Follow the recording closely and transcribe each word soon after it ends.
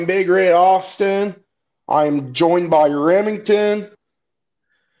Big Red Austin. I'm joined by Remington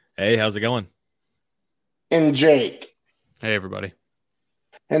Hey, how's it going? and Jake. Hey, everybody.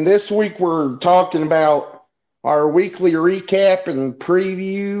 And this week we're talking about our weekly recap and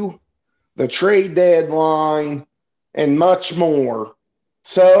preview, the trade deadline, and much more.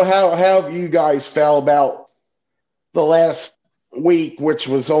 So, how have you guys felt about the last week, which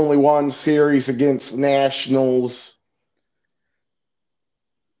was only one series against the Nationals?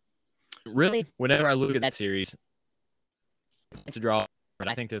 Really, whenever I look at that series, it's a draw, but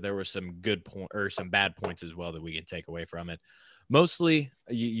I think that there were some good point or some bad points as well that we can take away from it. Mostly,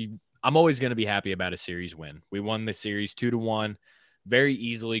 I'm always going to be happy about a series win. We won the series 2-1, very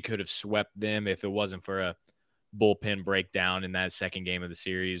easily could have swept them if it wasn't for a bullpen breakdown in that second game of the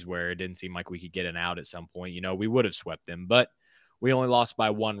series where it didn't seem like we could get an out at some point. We would have swept them, but we only lost by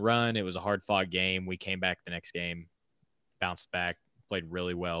one run. It was a hard fought game. We came back the next game, bounced back, played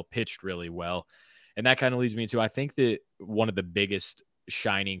really well, pitched really well. And that kind of leads me to, I think that one of the biggest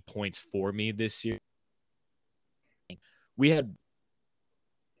shining points for me this year, we had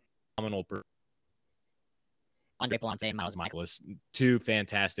phenomenal Andre Palante and Miles Michaelis, two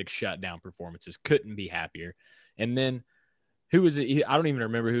fantastic shutdown performances. Couldn't be happier. And then who was it? I don't even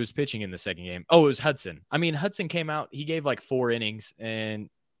remember who was pitching in the second game. Oh, it was Hudson. I mean, Hudson came out. He gave like 4 innings and,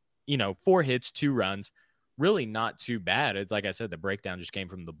 4 hits, 2 runs. Really not too bad. It's like I said, the breakdown just came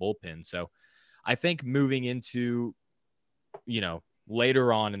from the bullpen. So I think moving into,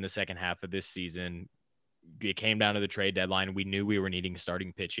 later on in the second half of this season, it came down to the trade deadline. We knew we were needing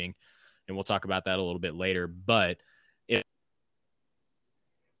starting pitching, and we'll talk about that a little bit later. But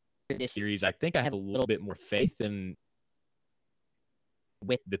this series, I think I have a little bit more faith in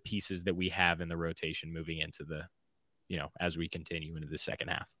with the pieces that we have in the rotation moving into the, as we continue into the second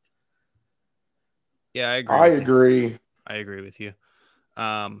half. Yeah, I agree. I agree. I agree with you.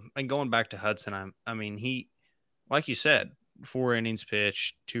 And going back to Hudson, he, like you said, 4 innings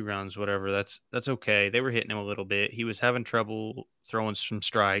pitched, 2 runs, whatever. That's okay. They were hitting him a little bit. He was having trouble throwing some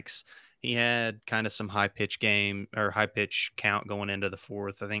strikes. He had kind of some high pitch count going into the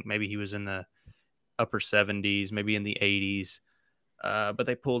fourth. I think maybe he was in the upper 70s, maybe in the 80s. But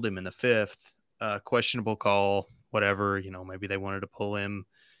they pulled him in the fifth. Questionable call, whatever. Maybe they wanted to pull him,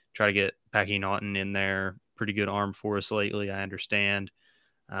 try to get Packy Naughton in there. Pretty good arm for us lately, I understand.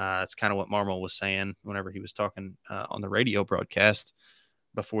 That's kind of what Marmol was saying whenever he was talking on the radio broadcast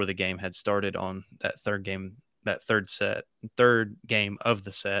before the game had started on that third game of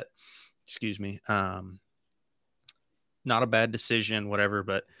the set. Excuse me. Not a bad decision, whatever,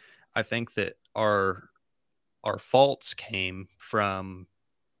 but I think that our faults came from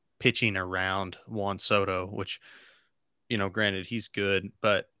pitching around Juan Soto, which, granted, he's good,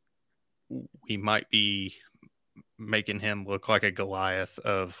 but we might be making him look like a Goliath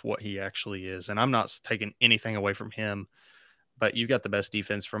of what he actually is. And I'm not taking anything away from him, but you've got the best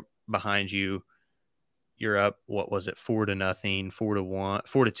defense from behind you. You're up, what was it, 4-0, 4-1,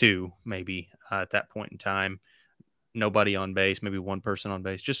 4-2, maybe at that point in time. Nobody on base, maybe one person on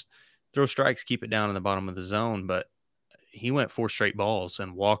base. Just throw strikes, keep it down in the bottom of the zone. But he went 4 straight balls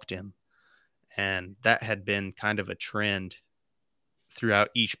and walked him. And that had been kind of a trend throughout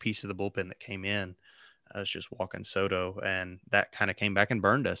each piece of the bullpen that came in. I was just walking Soto, and that kind of came back and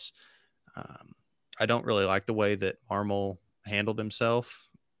burned us. I don't really like the way that Marmol handled himself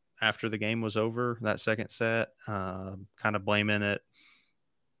after the game was over, that second set, kind of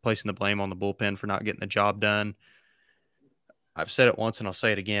placing the blame on the bullpen for not getting the job done. I've said it once and I'll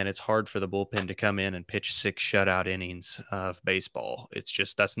say it again. It's hard for the bullpen to come in and pitch 6 shutout innings of baseball. It's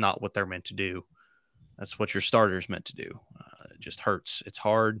just, that's not what they're meant to do. That's what your starter's meant to do. It just hurts. It's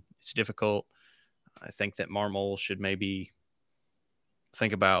hard. It's difficult. I think that Marmol should maybe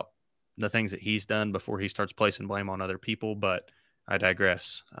think about the things that he's done before he starts placing blame on other people, but I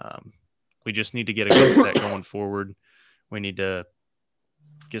digress. We just need to get a good set going forward. We need to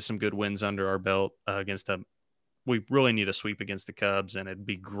get some good wins under our belt we really need a sweep against the Cubs, and it'd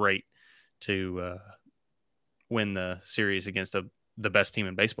be great to win the series against the best team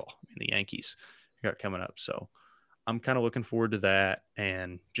in baseball, the Yankees, got coming up. So I'm kind of looking forward to that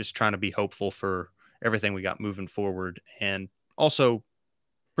and just trying to be hopeful for everything we got moving forward, and also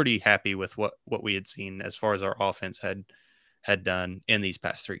pretty happy with what we had seen as far as our offense had done in these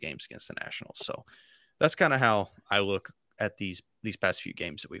past 3 games against the Nationals. So that's kind of how I look at these past few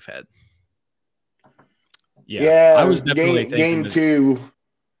games that we've had. Yeah, I was definitely game 2.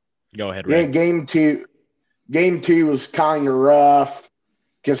 Go ahead, Ray. Yeah, game two was kind of rough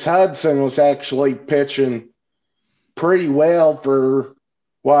because Hudson was actually pitching pretty well for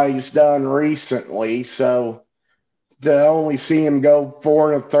what he's done recently. So to only see him go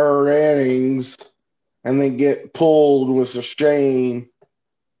 4 1/3 innings and then get pulled was a shame.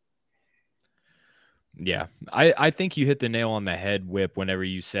 Yeah, I think you hit the nail on the head, Whip, whenever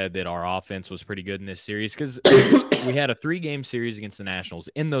you said that our offense was pretty good in this series because we had a 3-game series against the Nationals.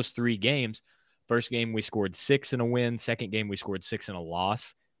 In those 3 games, first game we scored 6 in a win, second game we scored 6 in a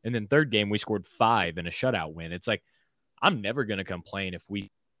loss, and then third game we scored 5 in a shutout win. It's like I'm never going to complain if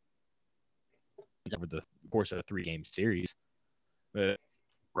we over the course of a 3-game series.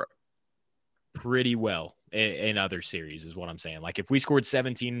 Pretty well in other series is what I'm saying. Like if we scored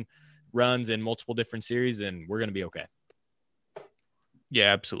 17 runs in multiple different series, then we're going to be okay.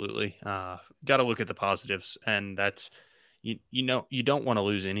 Yeah, absolutely. Got to look at the positives, and that's you don't want to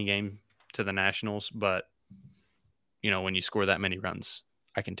lose any game to the Nationals, but when you score that many runs,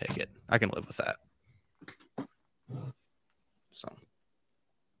 I can take it. I can live with that. So,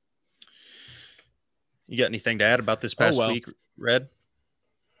 you got anything to add about this past week, Red?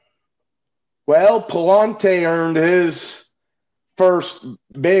 Well, Palante earned his first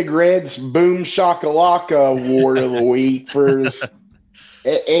Big Red's Boom Shakalaka Award of the week for his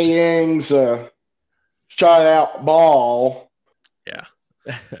 8 innings shutout ball. Yeah.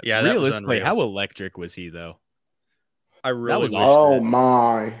 Realistically, how electric was he though? I really wish. Oh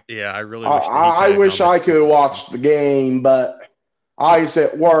my! Yeah, I really wish. I wish I could have watched the game, but I was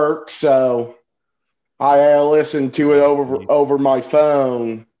at work, so I listened to it over my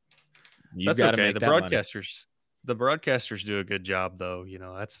phone. That's okay. The broadcasters do a good job, though.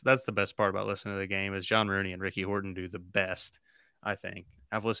 That's the best part about listening to the game is John Rooney and Ricky Horton do the best. I think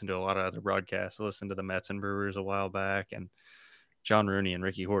I've listened to a lot of other broadcasts. I listened to the Mets and Brewers a while back, and John Rooney and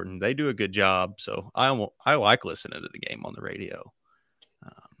Ricky Horton, they do a good job. So I like listening to the game on the radio.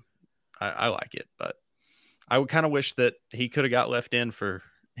 I like it, but I would kind of wish that he could have got left in for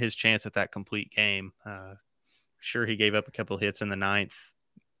his chance at that complete game. Sure, he gave up a couple hits in the 9th,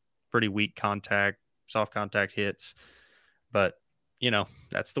 pretty weak contact, soft contact hits, but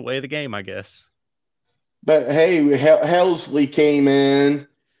that's the way of the game, I guess. But hey, Helsley came in,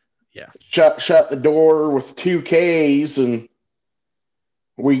 shut the door with 2 Ks, and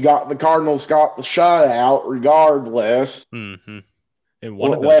the Cardinals got the shutout regardless. Mm-hmm. And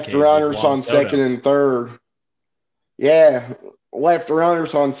one of those left Ks runners on second and third. Yeah, left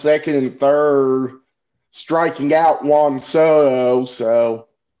runners on second and third, striking out Juan Soto. So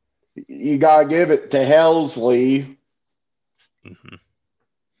you gotta give it to Helsley. Mm-hmm.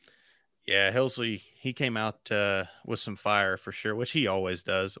 Yeah, Helsley, he came out with some fire for sure, which he always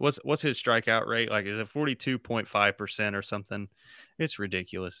does. What's his strikeout rate? Like, is it 42.5% or something? It's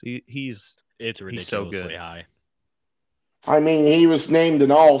ridiculous. He's so good. High. I mean, he was named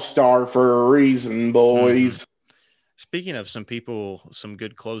an all-star for a reason, boys. Mm-hmm. Speaking of some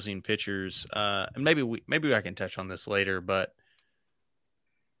good closing pitchers, and maybe I can touch on this later, but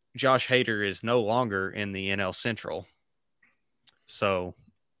Josh Hader is no longer in the NL Central. So,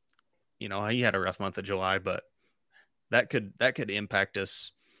 he had a rough month of July, but that could impact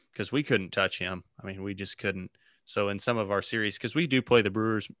us because we couldn't touch him. I mean, we just couldn't. So in some of our series, because we do play the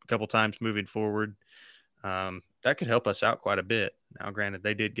Brewers a couple times moving forward, that could help us out quite a bit. Now, granted,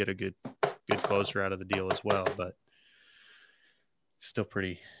 they did get a good closer out of the deal as well, but still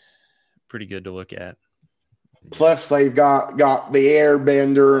pretty good to look at. Plus, they've got the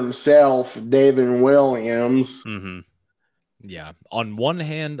airbender himself, Devin Williams. Mm-hmm. Yeah. On one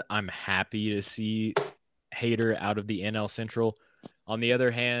hand, I'm happy to see Hader out of the NL Central. On the other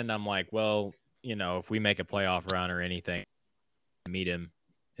hand, I'm like, well, if we make a playoff run or anything, meet him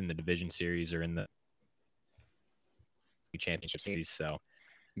in the division series or in the championship series. So,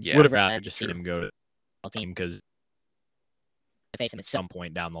 would have rather just seen him go to the team because I face him at some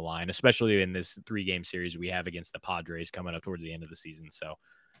point down the line, especially in this 3-game series we have against the Padres coming up towards the end of the season. So,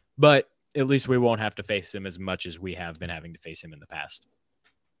 but at least we won't have to face him as much as we have been having to face him in the past.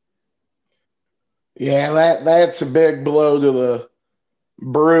 Yeah, that's a big blow to the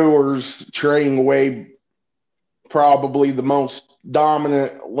Brewers, trading away probably the most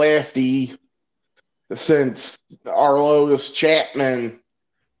dominant lefty since Arlotis Chapman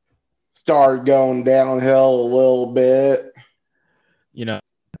started going downhill a little bit.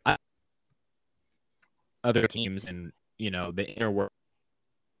 Other teams and, the inner work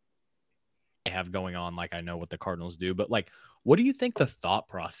they have going on, like I know what the Cardinals do, but like, what do you think the thought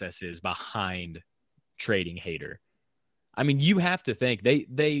process is behind trading Hader? I mean, you have to think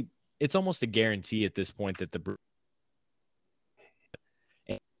they it's almost a guarantee at this point that the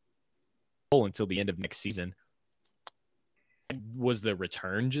until the end of next season. Was the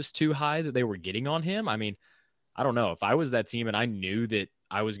return just too high that they were getting on him? I mean, I don't know. If I was that team and I knew that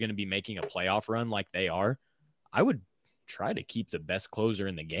I was going to be making a playoff run like they are, I would try to keep the best closer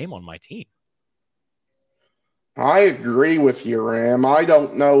in the game on my team. I agree with you, Ram. I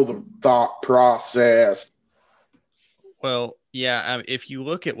don't know the thought process. Well, yeah, if you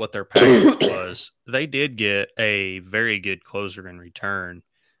look at what their package was, they did get a very good closer in return.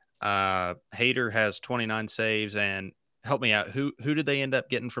 Hader has 29 saves, and help me out. Who did they end up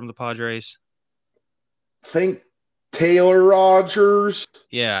getting from the Padres? Think Taylor Rogers.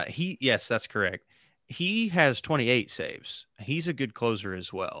 Yeah, yes, that's correct. He has 28 saves. He's a good closer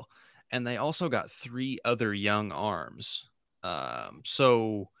as well. And they also got 3 other young arms.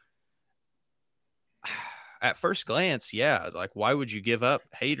 So at first glance, yeah, like why would you give up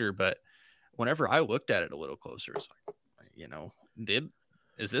Hader? But whenever I looked at it a little closer, it's like,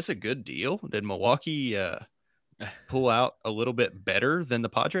 is this a good deal? Did Milwaukee pull out a little bit better than the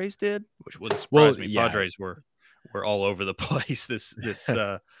Padres did? Which wouldn't surprise me. Yeah. Padres were all over the place this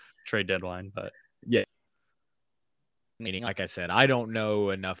trade deadline, but yeah. Meaning, like I said, I don't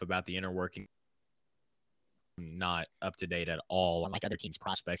know enough about the inner working. I'm not up to date at all on like other teams'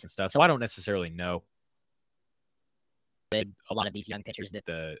 prospects and stuff, so I don't necessarily know. A lot of these young pitchers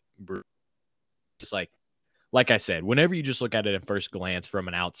that just like I said, whenever you just look at it at first glance from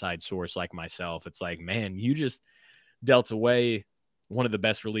an outside source like myself, it's like, man, you just dealt away one of the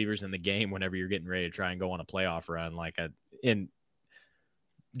best relievers in the game whenever you're getting ready to try and go on a playoff run. In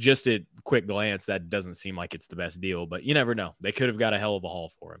just at quick glance, that doesn't seem like it's the best deal, but you never know. They could have got a hell of a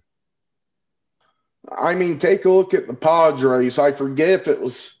haul for him. I mean, take a look at the Padres. I forget if it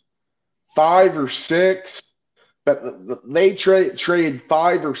was 5 or 6, but they traded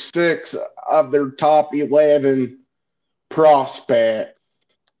 5 or 6 of their top 11 prospects.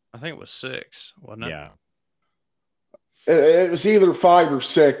 I think it was 6, wasn't it? Yeah. It was either 5 or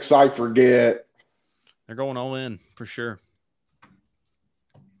 6. I forget. They're going all in for sure.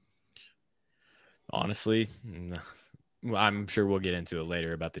 Honestly, I'm sure we'll get into it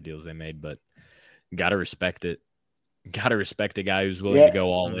later about the deals they made, but got to respect it. Got to respect a guy who's willing to go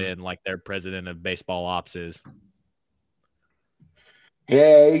all in like their president of baseball ops is.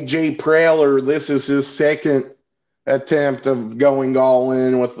 Yeah, AJ Preller, this is his second attempt of going all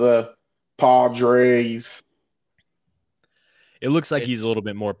in with the Padres. It looks like he's a little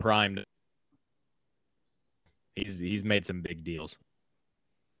bit more primed. He's made some big deals.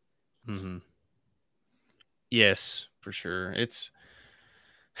 Mm-hmm. Yes, for sure.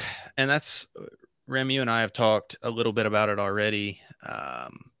 And that's Rem, you and I have talked a little bit about it already.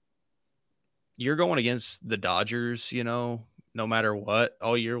 You're going against the Dodgers, no matter what,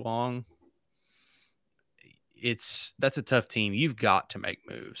 all year long. That's a tough team. You've got to make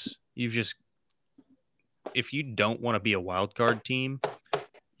moves. If you don't want to be a wild card team,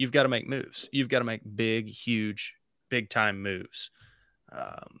 you've got to make moves. You've got to make big, huge, big time moves.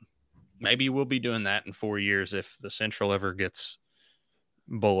 Maybe we'll be doing that in 4 years if the Central ever gets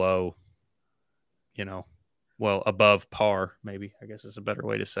below, above par, maybe, I guess is a better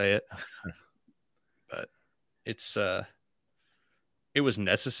way to say it. But it was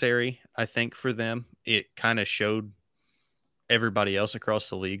necessary, I think, for them. It kind of showed everybody else across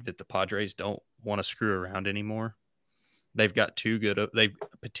the league that the Padres don't want to screw around anymore. They've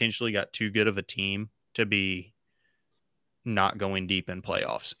potentially got too good of a team to be not going deep in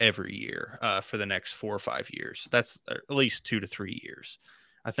playoffs every year for the next 4 or 5 years. That's at least 2 to 3 years.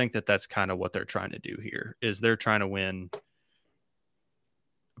 I think that's kind of what they're trying to do here, is they're trying to win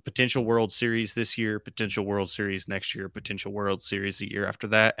a potential World Series this year, potential World Series next year, potential World Series the year after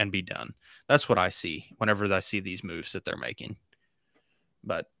that, and be done. That's what I see whenever I see these moves that they're making.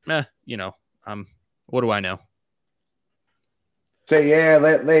 But, what do I know? So, yeah,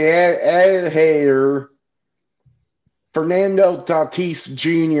 they added Hader. Fernando Tatis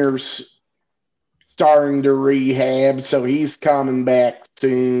Jr.'s starting to rehab, so he's coming back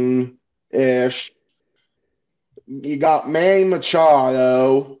soon-ish. You got Manny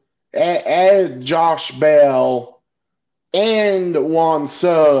Machado, added Josh Bell, and Juan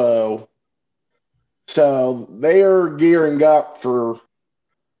Soto. So they are gearing up for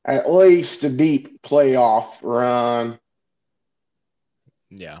at least a deep playoff run.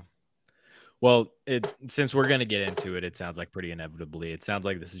 Yeah. Well, since we're going to get into it, it sounds like pretty inevitably. It sounds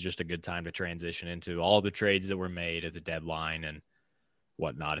like this is just a good time to transition into all the trades that were made at the deadline and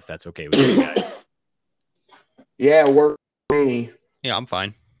whatnot, if that's okay with you guys. Yeah, work for me. Yeah, I'm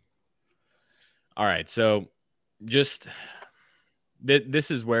fine. All right, so just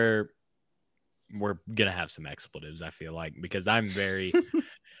this is where we're going to have some expletives, I feel like, because I'm very,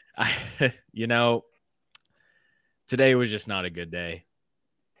 today was just not a good day.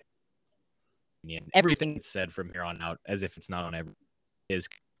 Everything that's said from here on out, as if it's not on every, is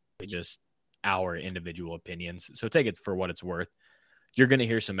just our individual opinions. So take it for what it's worth. You're going to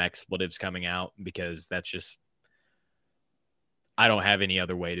hear some expletives coming out because that's just, I don't have any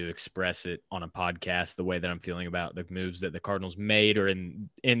other way to express it on a podcast the way that I'm feeling about the moves that the Cardinals made, or in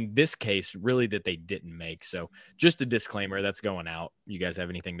this case, really that they didn't make. So just a disclaimer that's going out. You guys have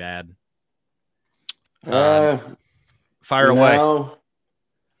anything to add? Fire away. No.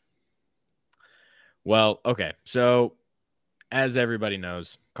 Well, okay. So as everybody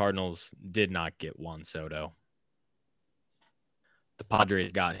knows, Cardinals did not get Juan Soto. The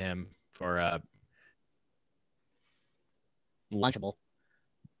Padres got him for lunchable.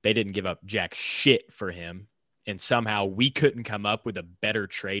 They didn't give up jack shit for him, and somehow we couldn't come up with a better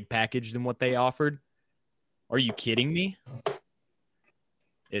trade package than what they offered. Are you kidding me?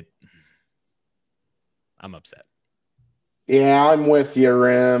 I'm upset. Yeah, I'm with you,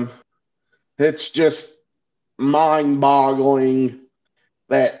 Rem. It's just mind-boggling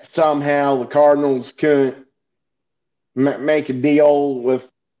that somehow the Cardinals couldn't make a deal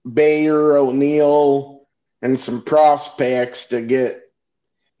with Bader, O'Neill, and some prospects to get,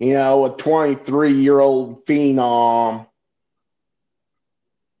 a 23-year-old phenom.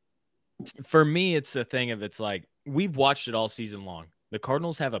 For me, it's the thing of, it's like, we've watched it all season long. The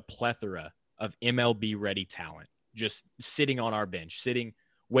Cardinals have a plethora of MLB-ready talent just sitting on our bench,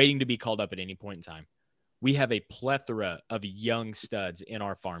 waiting to be called up at any point in time. We have a plethora of young studs in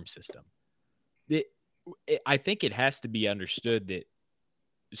our farm system. I think it has to be understood that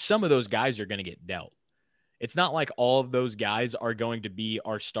some of those guys are going to get dealt. It's not like all of those guys are going to be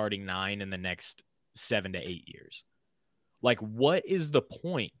our starting 9 in the next 7 to 8 years. Like, what is the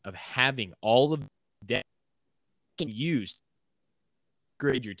point of having all of that can use to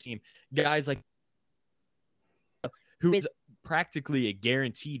grade your team? Guys like who is practically a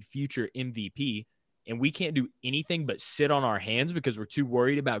guaranteed future MVP, and we can't do anything but sit on our hands because we're too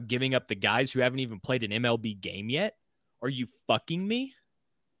worried about giving up the guys who haven't even played an MLB game yet? Are you fucking me?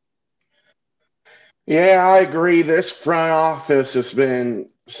 Yeah, I agree. This front office has been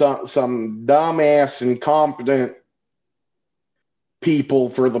some dumbass incompetent people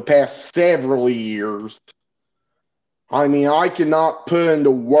for the past several years. I mean, I cannot put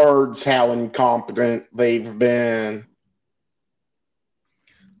into words how incompetent they've been.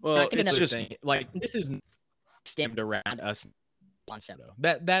 Well, it's just like, this is stemmed around us on Soto.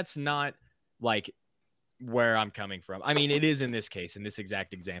 That's not like where I'm coming from. I mean, it is in this case, in this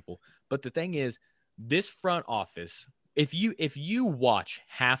exact example. But the thing is, this front office, if you watch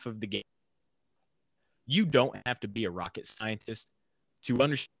half of the game, you don't have to be a rocket scientist to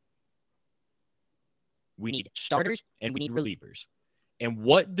understand we need starters and we need relievers. And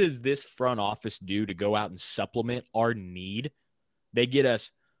what does this front office do to go out and supplement our need? They get us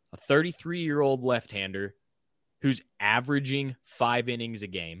a 33-year-old left-hander who's averaging 5 innings a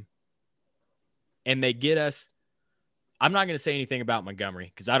game. And they get us, I'm not going to say anything about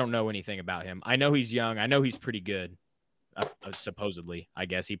Montgomery because I don't know anything about him. I know he's young. I know he's pretty good, supposedly, I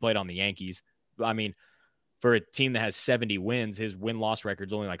guess. He played on the Yankees. I mean, for a team that has 70 wins, his win-loss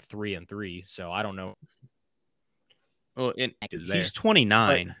record's only like 3-3. So I don't know. Well, he's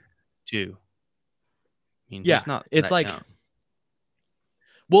 29, but, too. I mean, yeah, he's not. It's like, young.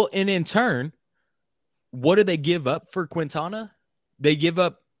 Well, and in turn, what do they give up for Quintana? They give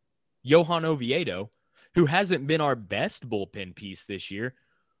up Johan Oviedo, who hasn't been our best bullpen piece this year,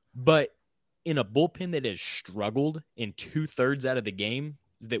 but in a bullpen that has struggled in 2/3 out of the game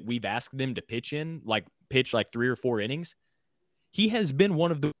that we've asked them to pitch like 3 or 4 innings, he has been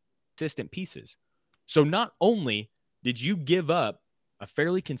one of the consistent pieces. So not only did you give up a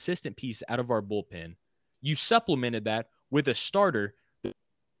fairly consistent piece out of our bullpen, you supplemented that with a starter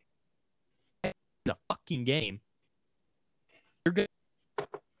the fucking game. You're good.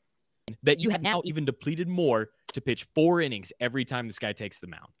 That you have now even depleted more to pitch 4 innings every time this guy takes the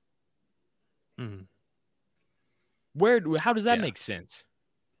mound. Mm-hmm. How does that make sense?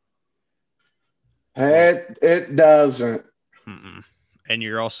 It doesn't. Mm-mm. And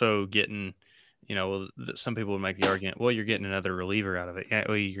you're also getting, some people would make the argument, well, you're getting another reliever out of it. Yeah,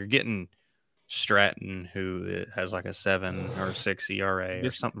 well, you're getting Stratton, who has like a 7 or 6 ERA or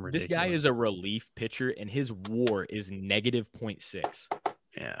something ridiculous. This guy is a relief pitcher, and his WAR is -0.6.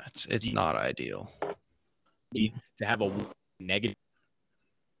 Yeah, it's not ideal to have a negative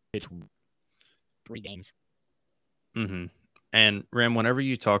pitch 3 games. Mm-hmm. And Rem, whenever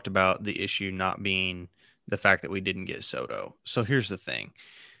you talked about the issue not being the fact that we didn't get Soto, so here's the thing: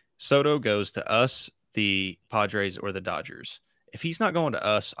 Soto goes to us, the Padres, or the Dodgers. If he's not going to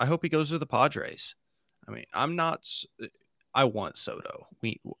us, I hope he goes to the Padres. I mean, I want Soto.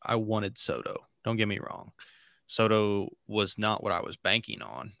 I wanted Soto. Don't get me wrong. Soto was not what I was banking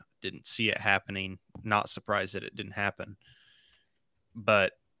on. didn't see it happening. Not surprised that it didn't happen.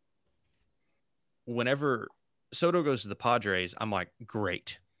 But whenever Soto goes to the Padres, I'm like,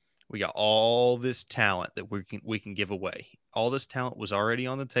 great. We got all this talent that we can give away. All this talent was already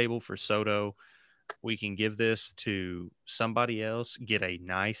on the table for Soto. We can give this to somebody else, get a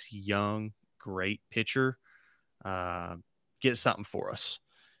nice, young, great pitcher, get something for us.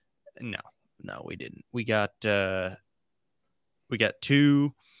 No, we didn't. We got 2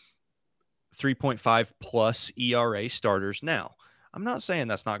 3.5 plus ERA starters. Now, I'm not saying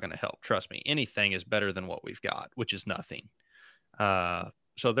that's not going to help. Trust me, anything is better than what we've got, which is nothing.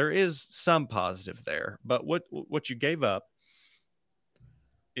 So there is some positive there. But what you gave up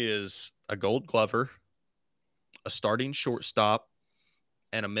is a Gold Glover, a starting shortstop,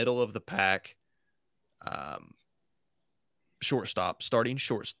 and a middle of the pack shortstop, a starting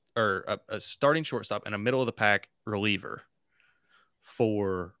shortstop and a middle of the pack reliever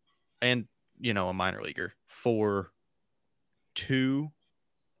and a minor leaguer for 2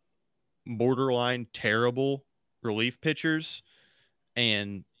 borderline terrible relief pitchers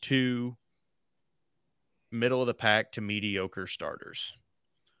and 2 middle of the pack to mediocre starters.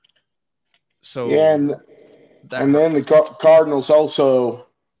 So yeah, and then the Cardinals also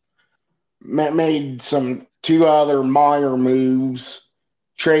made 2 other minor moves.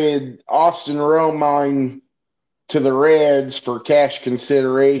 Traded Austin Romine to the Reds for cash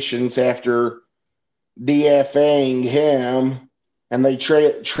considerations after DFAing him, and they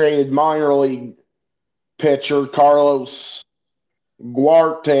traded minor league pitcher Carlos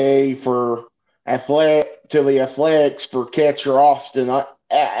Guarte to the Athletics for catcher Austin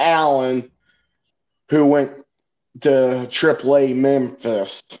Allen, who went to AAA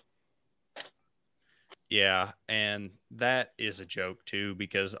Memphis. Yeah, and that is a joke too,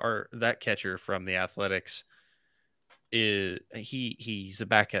 because that catcher from the Athletics he's a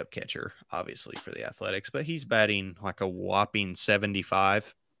backup catcher, obviously, for the Athletics, but he's batting like a whopping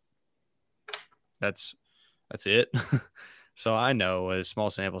 75. That's it. So I know a small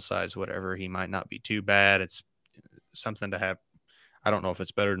sample size, whatever, he might not be too bad. It's something to have. I don't know if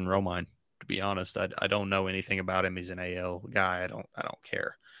it's better than Romine, to be honest. I don't know anything about him. He's an AL guy. I don't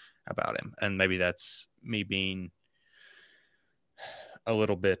care about him. And maybe that's me being a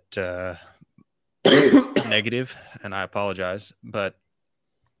little bit negative, and I apologize, but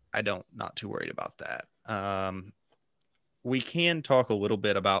not too worried about that. We can talk a little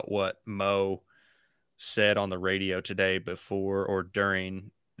bit about what Mo said on the radio today before or during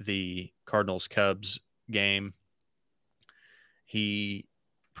the Cardinals-Cubs game. He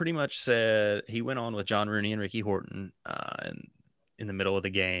pretty much said, he went on with John Rooney and Ricky Horton in the middle of the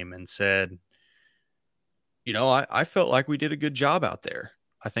game and said, I felt like we did a good job out there.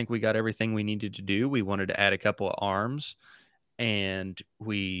 I think we got everything we needed to do. We wanted to add a couple of arms, and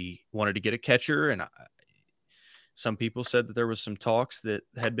we wanted to get a catcher. And some people said that there was some talks that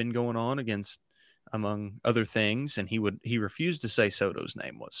had been going on among other things, and he refused to say Soto's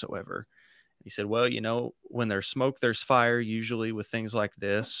name whatsoever. He said, well, when there's smoke, there's fire, usually with things like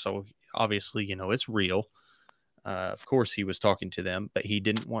this. So obviously, it's real. Of course, he was talking to them, but he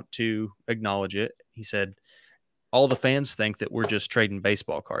didn't want to acknowledge it. He said, all the fans think that we're just trading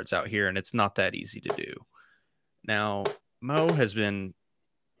baseball cards out here, and it's not that easy to do. Now, Mo has been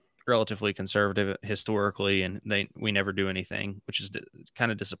relatively conservative historically, and we never do anything, which is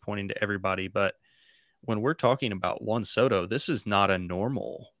kind of disappointing to everybody. But when we're talking about Juan Soto, this is not a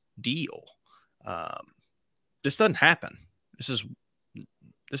normal deal. This doesn't happen. This is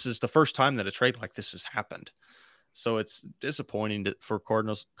the first time that a trade like this has happened. So it's disappointing for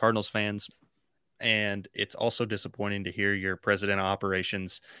Cardinals fans, and it's also disappointing to hear your president of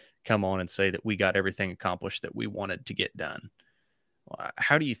operations come on and say that we got everything accomplished that we wanted to get done.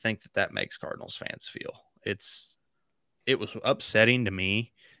 How do you think that makes Cardinals fans feel? It was upsetting to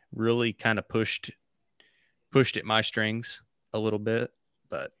me, really kind of pushed at my strings a little bit,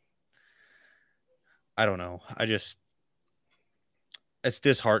 but I don't know. It's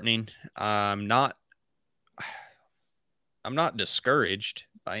disheartening. I'm not discouraged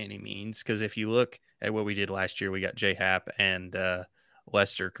by any means, because if you look at what we did last year, we got J-Hap and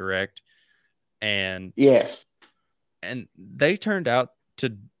Lester, correct? And yes, and they turned out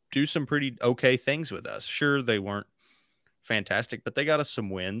to do some pretty okay things with us. Sure, they weren't fantastic, but they got us some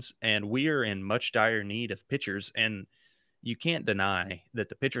wins, and we are in much dire need of pitchers. And you can't deny that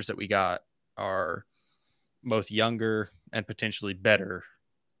the pitchers that we got are both younger and potentially better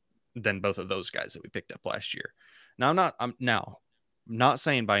than both of those guys that we picked up last year. Now, I'm not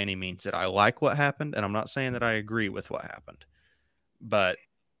saying by any means that I like what happened, and I'm not saying that I agree with what happened, but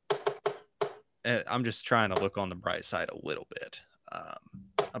I'm just trying to look on the bright side a little bit.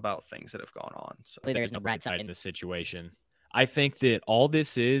 about things that have gone on. So there's no bright side in this situation. I think that all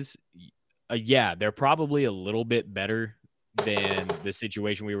this is, yeah, they're probably a little bit better than the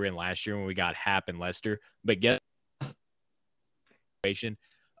situation we were in last year when we got Hap and Lester. But get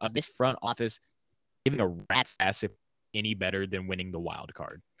of this front office giving a rat's ass if any better than winning the wild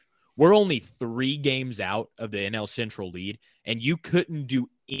card. We're only 3 games out of the NL Central lead, and you couldn't do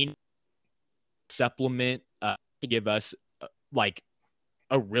any supplement to give us like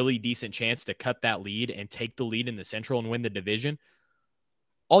a really decent chance to cut that lead and take the lead in the Central and win the division.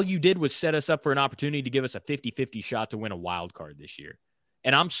 All you did was set us up for an opportunity to give us a 50-50 shot to win a wild card this year.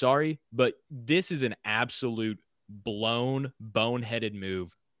 And I'm sorry, but this is an absolute blown, boneheaded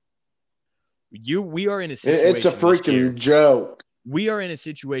move. We are in a situation. It's a freaking joke. We are in a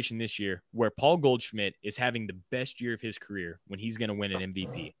situation this year where Paul Goldschmidt is having the best year of his career when he's going to win an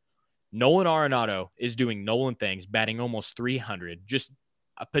MVP. Nolan Arenado is doing Nolan things, batting almost 300, just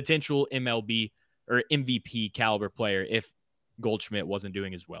a potential MLB or MVP caliber player if Goldschmidt wasn't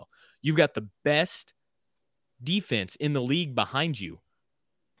doing as well. You've got the best defense in the league behind you.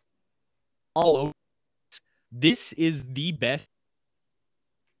 All over. This is the best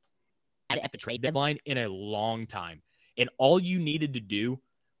at the trade deadline in a long time. And all you needed to do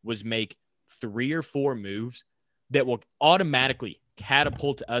was make 3 or 4 moves that will automatically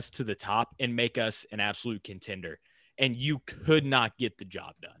catapult us to the top and make us an absolute contender. And you could not get the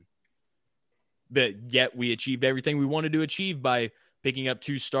job done. But yet we achieved everything we wanted to achieve by picking up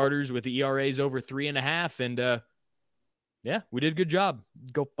 2 starters with the ERAs over 3.5. And yeah, we did a good job.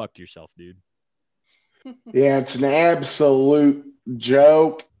 Go fuck yourself, dude. Yeah, it's an absolute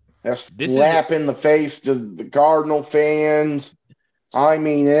joke. A slap in the face to the Cardinal fans. I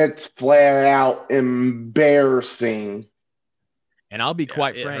mean, it's flat out embarrassing. And I'll be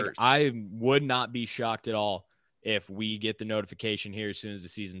quite frank, hurts. I would not be shocked at all if we get the notification here as soon as the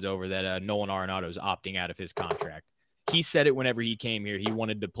season's over that Nolan Arenado is opting out of his contract. He said it whenever he came here. He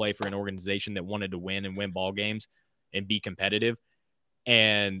wanted to play for an organization that wanted to win and win ball games and be competitive.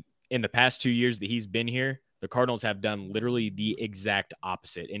 And in the past 2 years that he's been here, the Cardinals have done literally the exact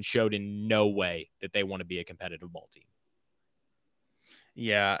opposite and showed in no way that they want to be a competitive ball team.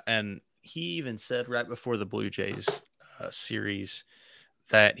 Yeah, and he even said right before the Blue Jays series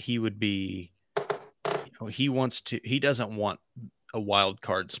that he would be, he doesn't want a wild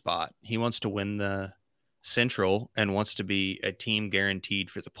card spot. He wants to win the Central and wants to be a team guaranteed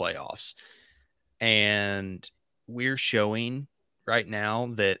for the playoffs. And we're showing right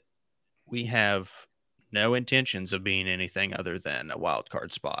now that we have no intentions of being anything other than a wild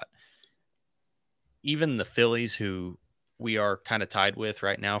card spot. Even the Phillies, who we are kind of tied with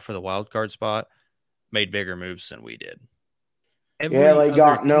right now for the wild card spot, made bigger moves than we did. They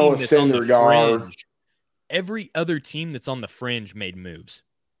got Noah Syndergaard. Every other team that's on the fringe made moves.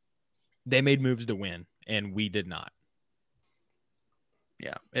 They made moves to win, and we did not.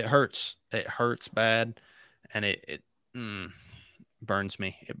 Yeah, it hurts. It hurts bad, and it burns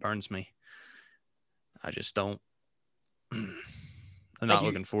me. It burns me. I just don't. I'm not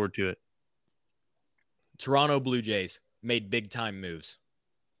looking forward to it. Toronto Blue Jays made big-time moves.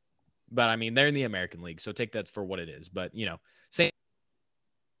 But, I mean, they're in the American League, so take that for what it is. But, same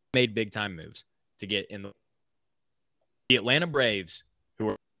made big-time moves to get in the Atlanta Braves, who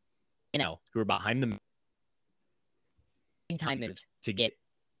are behind the big-time moves to get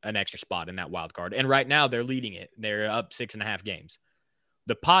an extra spot in that wild card. And right now, they're leading it. They're up 6.5 games.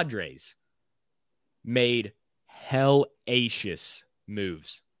 The Padres made hellacious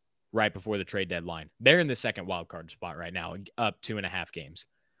moves right before the trade deadline. They're in the second wild card spot right now, up 2.5 games.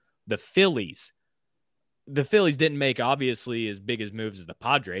 The Phillies didn't make obviously as big as moves as the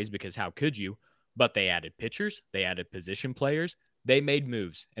Padres because how could you? But they added pitchers, they added position players, they made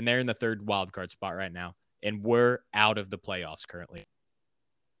moves, and they're in the third wild card spot right now. And we're out of the playoffs currently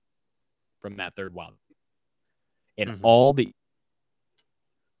from that third wild. And all the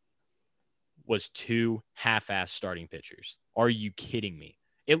was 2 half-ass starting pitchers. Are you kidding me?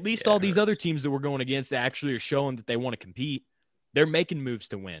 At least all these other teams that we're going against actually are showing that they want to compete. They're making moves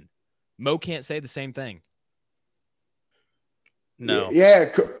to win. Mo can't say the same thing. No.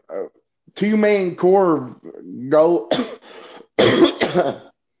 Yeah, 2-man core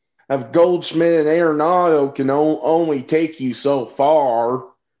of Goldschmidt and Arenado can only take you so far.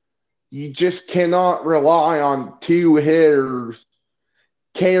 You just cannot rely on 2 hitters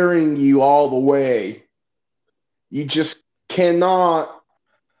carrying you all the way. You just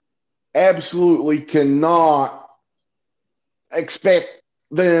absolutely cannot expect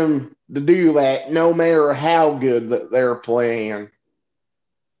them to do that no matter how good that they're playing.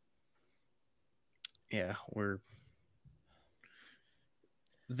 Yeah,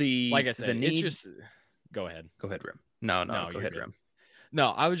 like I said, the need. it's just go ahead. Go ahead, Rim. No, No, go you're ahead, good. Rim. No,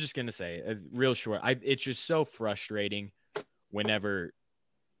 I was just gonna say, real short. It's just so frustrating whenever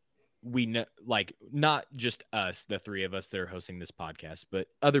we know, like, not just us, the three of us that are hosting this podcast, but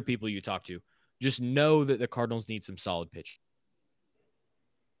other people you talk to, just know that the Cardinals need some solid pitch,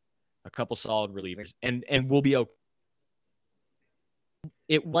 a couple solid relievers, and we'll be okay.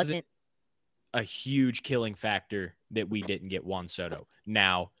 It wasn't a huge killing factor that we didn't get Juan Soto.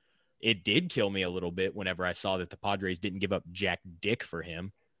 Now, it did kill me a little bit whenever I saw that the Padres didn't give up jack dick for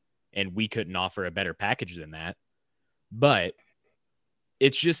him, and we couldn't offer a better package than that. But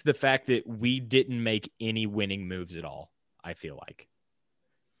it's just the fact that we didn't make any winning moves at all, I feel like.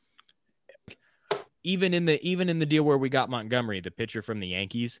 Even in the deal where we got Montgomery, the pitcher from the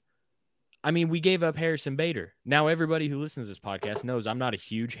Yankees, I mean, we gave up Harrison Bader. Now everybody who listens to this podcast knows I'm not a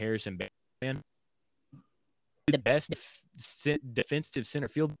huge Harrison Bader fan. The best defensive center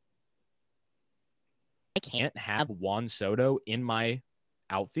field. I can't have Juan Soto in my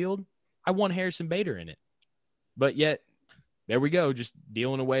outfield. I want Harrison Bader in it. But yet, there we go, just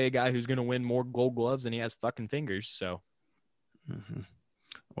dealing away a guy who's going to win more Gold Gloves than he has fucking fingers. So,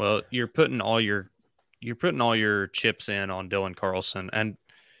 Well, you're putting all your chips in on Dylan Carlson, and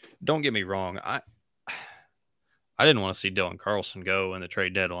don't get me wrong, I didn't want to see Dylan Carlson go in the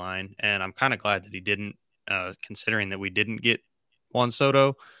trade deadline, and I'm kind of glad that he didn't, considering that we didn't get Juan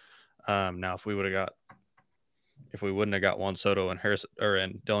Soto. Now, if we wouldn't have got Juan Soto and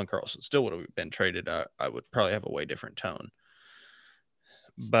Dylan Carlson still would have been traded, I would probably have a way different tone.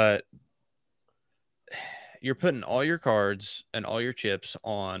 But you're putting all your cards and all your chips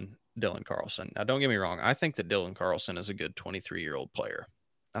on Dylan Carlson. Now, don't get me wrong. I think that Dylan Carlson is a good 23-year-old player.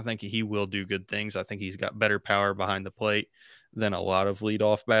 I think he will do good things. I think he's got better power behind the plate than a lot of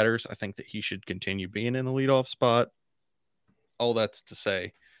leadoff batters. I think that he should continue being in the leadoff spot. All that's to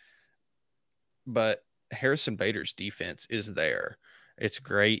say. But Harrison Bader's defense is there. It's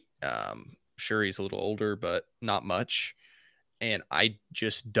great. Sure, he's a little older, but not much. And I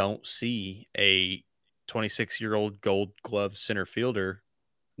just don't see a 26-year-old Gold Glove center fielder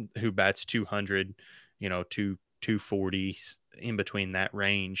who bats 200, 240, in between that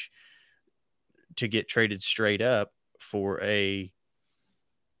range, to get traded straight up for a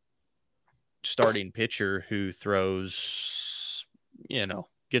starting pitcher who throws,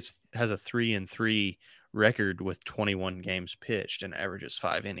 has a 3-3 record with 21 games pitched and averages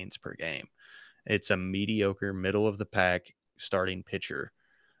 5 innings per game. It's a mediocre, middle of the pack starting pitcher.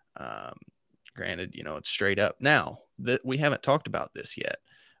 Granted, it's straight up. Now that we haven't talked about this yet,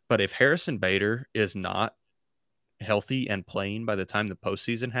 but if Harrison Bader is not healthy and playing by the time the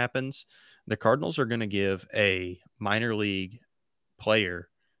postseason happens, the Cardinals are going to give a minor league player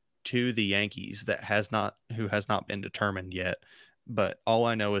to the Yankees who has not been determined yet. But all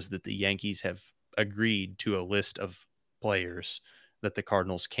I know is that the Yankees have agreed to a list of players that the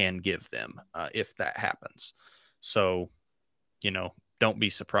Cardinals can give them if that happens. So, don't be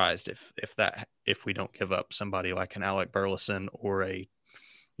surprised if we don't give up somebody like an Alec Burleson or a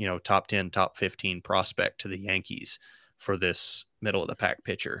top 10, top 15 prospect to the Yankees for this middle of the pack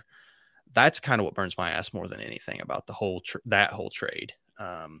pitcher. That's kind of what burns my ass more than anything about the whole that whole trade.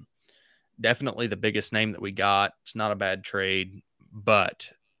 Definitely the biggest name that we got. It's not a bad trade, but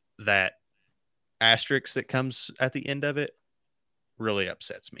that asterisk that comes at the end of it really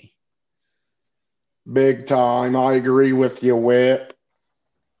upsets me. Big time. I agree with you, Whip.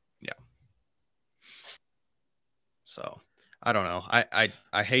 Yeah. So I don't know.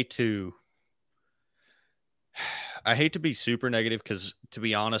 I hate to be super negative because, to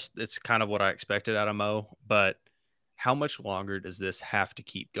be honest, it's kind of what I expected out of Mo. But how much longer does this have to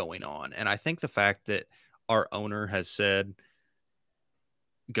keep going on? And I think the fact that our owner has said,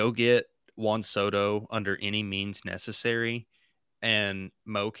 go get Juan Soto under any means necessary, and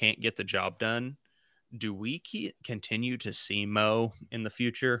Mo can't get the job done, do we continue to see Mo in the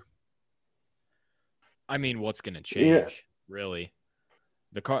future? I mean, what's going to change, really?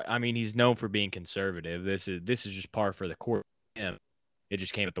 He's known for being conservative. This is just par for the course. It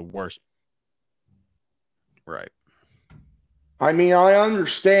just came at the worst. Right. I mean, I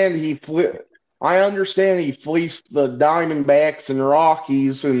understand he fleeced the Diamondbacks and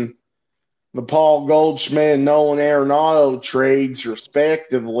Rockies and the Paul Goldschmidt and Nolan Arenado trades,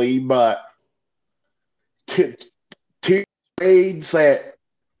 respectively, but two trades that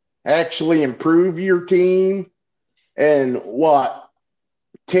actually improve your team in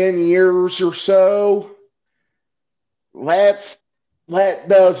 10 years or so, that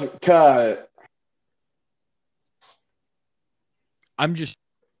doesn't cut it. I'm just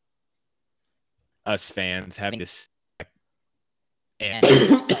us fans having this and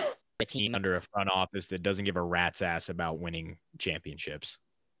a team under a front office that doesn't give a rat's ass about winning championships.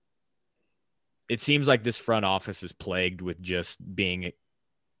 It seems like this front office is plagued with just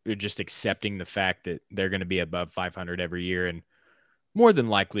accepting the fact that they're going to be above 500 every year and more than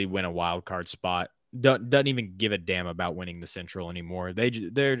likely win a wild card spot. Doesn't even give a damn about winning the Central anymore.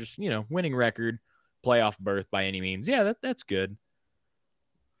 They're just, winning record, playoff berth by any means. Yeah, that's good.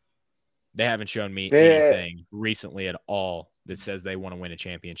 They haven't shown me anything recently at all that says they want to win a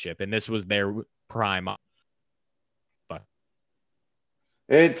championship, and this was their prime. But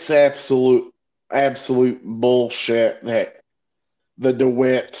it's absolute bullshit that the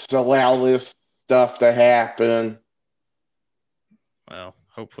DeWitts allow this stuff to happen. Well,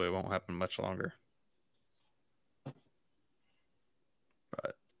 hopefully it won't happen much longer.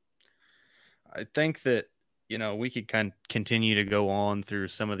 But I think that, we could kind of continue to go on through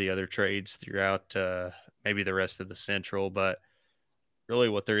some of the other trades throughout maybe the rest of the Central. But really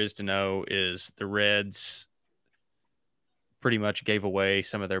what there is to know is the Reds pretty much gave away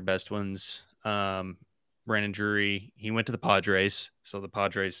some of their best ones. Brandon Drury, he went to the Padres. So the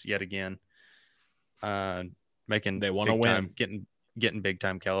Padres, yet again, making they want to win. Getting big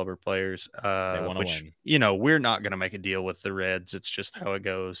time caliber players. They want to win. We're not going to make a deal with the Reds. It's just how it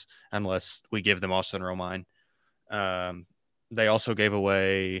goes unless we give them Austin Romine. They also gave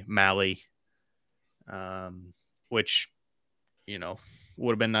away Malley, which,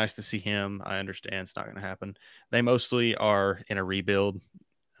 would have been nice to see him. I understand it's not going to happen. They mostly are in a rebuild.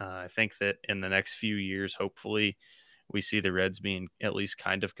 I think that in the next few years, hopefully, we see the Reds being at least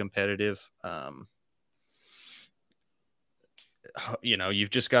kind of competitive. You've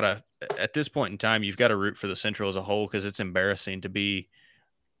just got to, at this point in time, you've got to root for the Central as a whole because it's embarrassing to be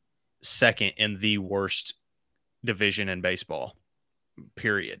second in the worst division in baseball,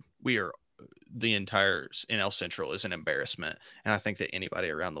 period. The entire NL Central is an embarrassment. And I think that anybody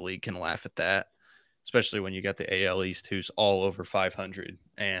around the league can laugh at that, especially when you got the AL East who's all over 500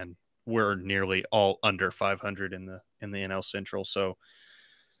 and we're nearly all under 500 in the NL Central. So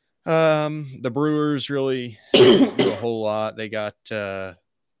the Brewers really didn't do a whole lot. They got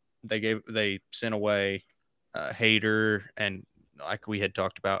they sent away Hader, and like we had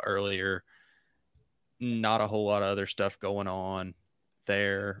talked about earlier, not a whole lot of other stuff going on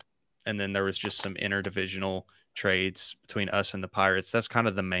there. And then there was just some interdivisional trades between us and the Pirates. That's kind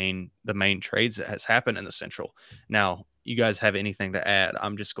of the main trades that has happened in the Central. Now, you guys have anything to add?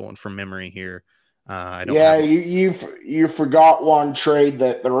 I'm just going from memory here. You forgot one trade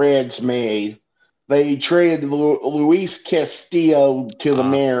that the Reds made. They traded Luis Castillo to the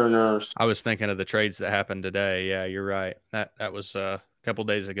Mariners. I was thinking of the trades that happened today. Yeah, you're right. That was a couple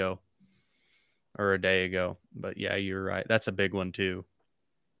days ago or a day ago. But yeah, you're right. That's a big one too.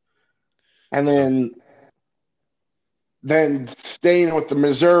 And then staying with the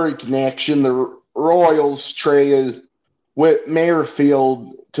Missouri connection, the Royals traded Whit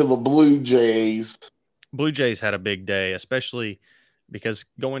Merrifield to the Blue Jays. Blue Jays had a big day, especially because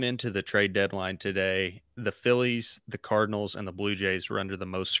going into the trade deadline today, the Phillies, the Cardinals, and the Blue Jays were under the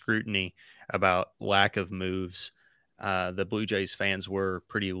most scrutiny about lack of moves. The Blue Jays fans were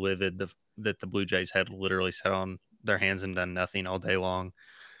pretty livid that the Blue Jays had literally sat on their hands and done nothing all day long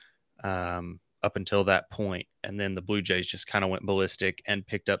up until that point. And then the Blue Jays just kind of went ballistic and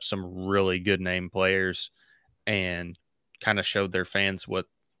picked up some really good name players and kind of showed their fans what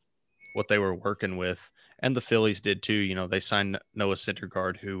they were working with. And the Phillies did too. They signed Noah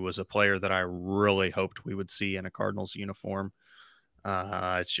Syndergaard, who was a player that I really hoped we would see in a Cardinals uniform.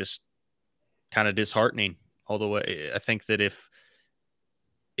 It's just kind of disheartening all the way. I think that if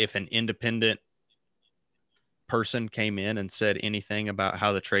an independent person came in and said anything about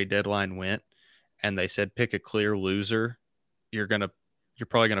how the trade deadline went, and they said pick a clear loser, you're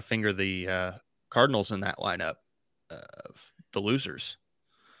probably gonna finger the Cardinals in that lineup of the losers.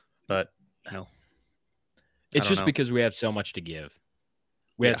 But it's just because we have so much to give.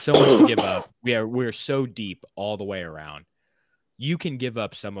 We have so much to give up. We're so deep all the way around. You can give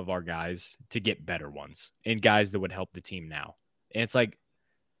up some of our guys to get better ones and guys that would help the team now. And it's like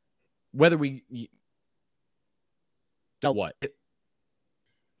whether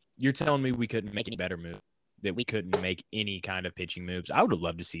you're telling me we couldn't make any better moves, that we couldn't make any kind of pitching moves. I would have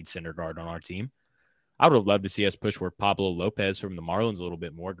loved to see Syndergaard on our team. I would have loved to see us push for Pablo Lopez from the Marlins a little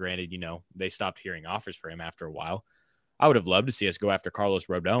bit more. Granted, they stopped hearing offers for him after a while. I would have loved to see us go after Carlos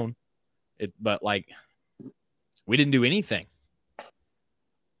Rodon. But we didn't do anything.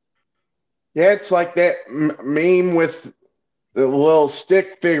 Yeah, it's like that meme with the little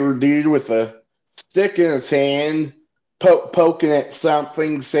stick figure dude with a stick in his hand, poking at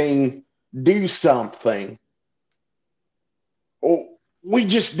something, saying, do something. we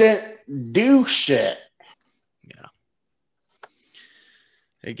just didn't do shit. Yeah.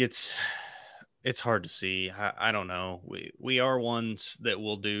 It's hard to see. I don't know. We are ones that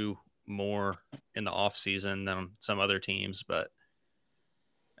will do more in the off season than some other teams, but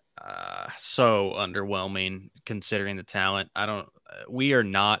so underwhelming considering the talent. I don't. We are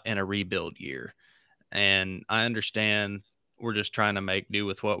not in a rebuild year, and I understand we're just trying to make do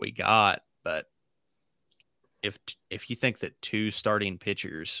with what we got. But if you think that two starting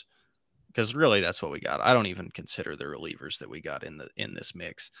pitchers, because really that's what we got. I don't even consider the relievers that we got in this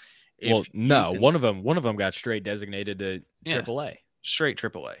mix. Well, If you no, can, one of them got straight designated to yeah, AAA. straight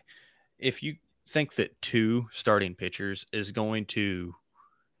AAA. If you think that two starting pitchers is going to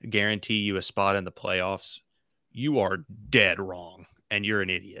guarantee you a spot in the playoffs, you are dead wrong and you're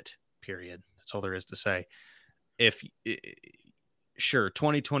an idiot. Period. That's all there is to say. If sure,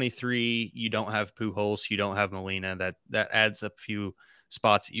 2023, you don't have Pujols, you don't have Molina. That adds a few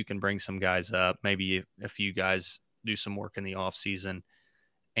spots that you can bring some guys up. Maybe a few guys do some work in the offseason,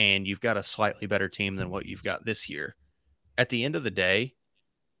 and you've got a slightly better team than what you've got this year. At the end of the day,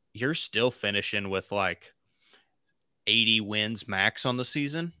 you're still finishing with like 80 wins max on the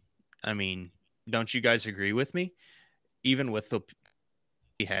season. I mean, don't you guys agree with me? Even with the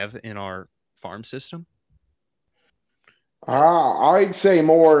we have in our farm system? I'd say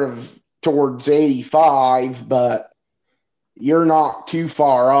more of towards 85, but you're not too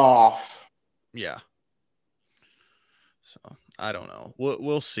far off. Yeah. So I don't know.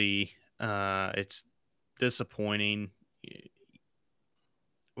 We'll see. It's disappointing.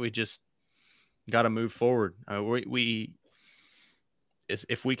 We just got to move forward.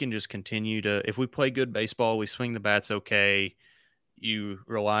 If we can just continue to, if we play good baseball, we swing the bats okay. You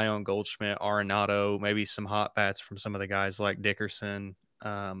rely on Goldschmidt, Arenado, maybe some hot bats from some of the guys like Dickerson,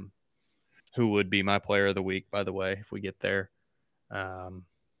 who would be my player of the week, by the way, if we get there.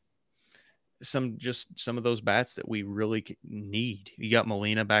 Some of those bats that we really need. You got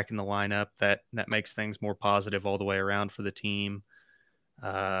Molina back in the lineup. That makes things more positive all the way around for the team.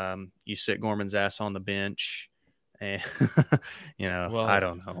 You sit Gorman's ass on the bench, and Well, I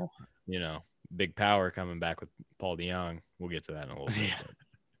don't know. Big power coming back with Paul DeYoung. We'll get to that in a little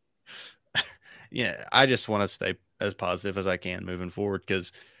bit. Yeah, I just want to stay as positive as I can moving forward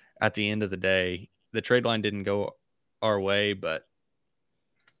because at the end of the day, the trade line didn't go our way, but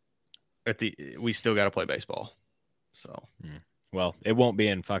we still got to play baseball. So, well, it won't be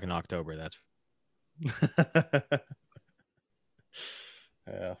in fucking October. That's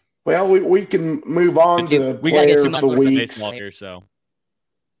yeah. Well, we can move on to we got to get player 2 of months the worth of week. baseball here, so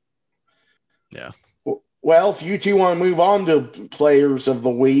Yeah. Well, if you two want to move on to players of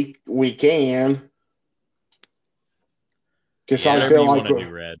the week, we can. Because I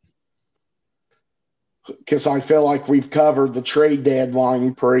feel like we've covered the trade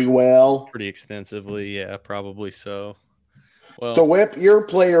deadline pretty well. Pretty extensively, yeah, probably so. Well, so Whip, your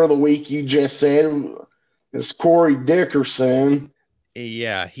player of the week, you just said, is Corey Dickerson.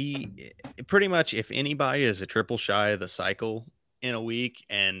 Yeah, he pretty much, if anybody is a triple shy of the cycle in a week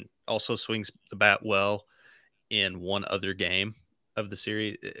and also swings the bat well in one other game of the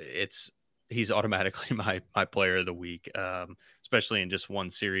series, he's automatically my player of the week, especially in just one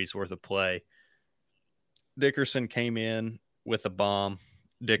series worth of play. Dickerson came in with a bomb.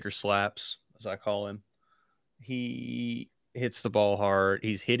 Dicker slaps, as I call him. He hits the ball hard.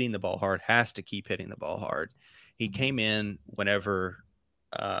 He's hitting the ball hard, has to keep hitting the ball hard. He came in whenever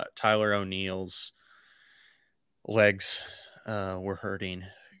Tyler O'Neill's legs were hurting,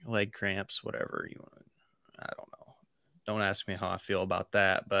 leg cramps, whatever you want. I don't know. Don't ask me how I feel about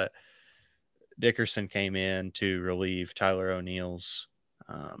that, but Dickerson came in to relieve Tyler O'Neill's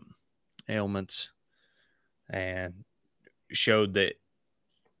ailments and showed that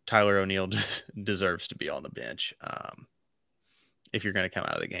Tyler O'Neill deserves to be on the bench if you're going to come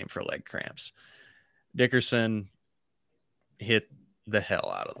out of the game for leg cramps. Dickerson hit the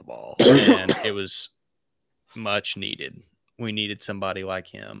hell out of the ball, and it was much needed. We needed somebody like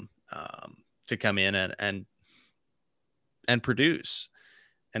him to come in and produce.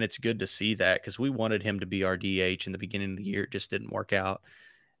 And it's good to see that because we wanted him to be our DH in the beginning of the year. It just didn't work out.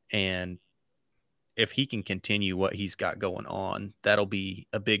 And if he can continue what he's got going on, that'll be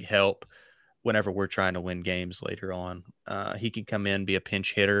a big help whenever we're trying to win games later on. He can come in, be a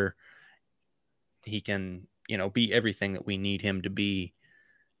pinch hitter. He can, be everything that we need him to be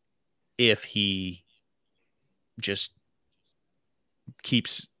if he just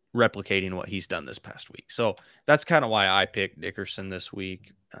keeps replicating what he's done this past week. So that's kind of why I picked Dickerson this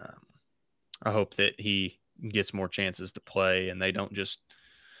week. I hope that he gets more chances to play and they don't just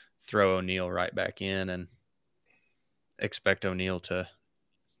throw O'Neill right back in expect O'Neal to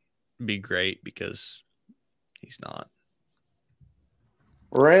be great because he's not.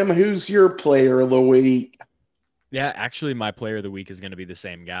 Rem, who's your player of the week? Yeah, actually, my player of the week is going to be the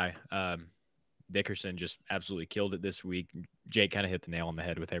same guy. Dickerson just absolutely killed it this week. Jake kind of hit the nail on the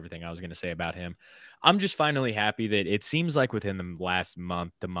head with everything I was going to say about him. I'm just finally happy that it seems like within the last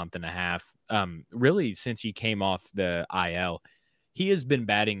month and a half, really since he came off the IL, he has been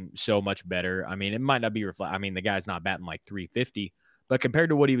batting so much better. I mean, it might not be I mean, the guy's not batting like 350, but compared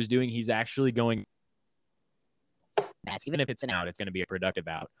to what he was doing, he's actually going. Even if it's an out, it's going to be a productive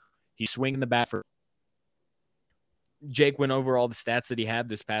out. He's swinging the bat for. Jake went over all the stats that he had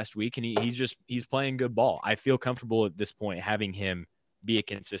this past week, and he's playing good ball. I feel comfortable at this point having him be a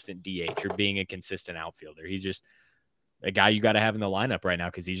consistent DH or being a consistent outfielder. He's just a guy you got to have in the lineup right now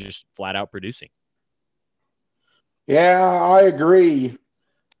because he's just flat out producing. Yeah, I agree.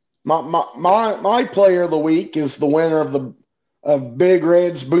 My player of the week is the winner of Big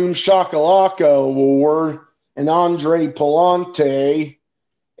Red's Boom Shakalaka Award, and Andre Palante.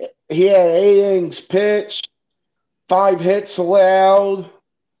 He had 8 innings pitched, 5 hits allowed,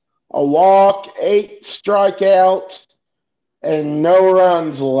 a walk, 8 strikeouts, and no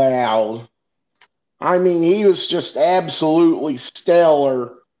runs allowed. I mean, he was just absolutely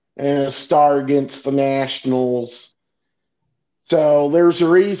stellar in a start against the Nationals. So there's a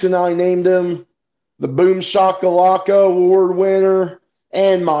reason I named him the Boom Shakalaka Award winner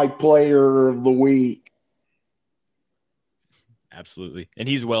and my player of the week. Absolutely. And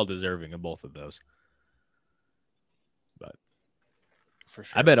he's well deserving of both of those. But For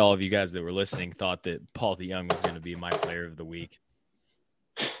sure. I bet all of you guys that were listening thought that Paul DeYoung was going to be my player of the week.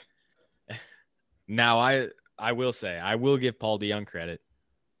 Now, I will say, I will give Paul DeYoung credit.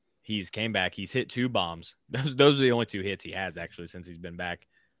 He's came back. He's hit 2 bombs. Those are the only 2 hits he has, actually, since he's been back.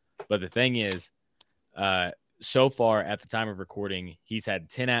 But the thing is, so far at the time of recording, he's had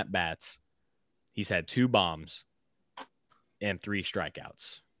 10 at-bats. He's had 2 bombs and 3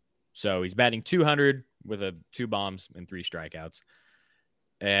 strikeouts. So he's batting 200 with 2 bombs and 3 strikeouts.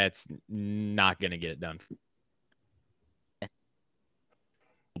 It's not going to get it done. A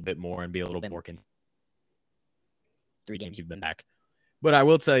little bit more and be a little more 3 games you've been back. But I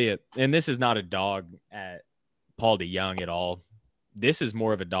will tell you, and this is not a dog at Paul DeYoung at all. This is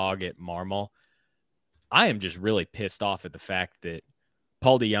more of a dog at Marmol. I am just really pissed off at the fact that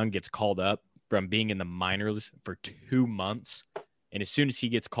Paul DeYoung gets called up from being in the minors for 2 months, and as soon as he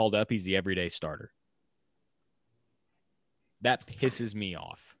gets called up, he's the everyday starter. That pisses me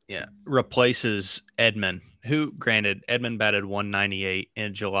off. Yeah, replaces Edman, who, granted, Edman batted 198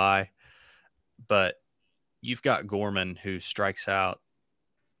 in July, but you've got Gorman, who strikes out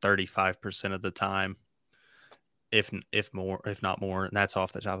 35% of the time, if not more. And that's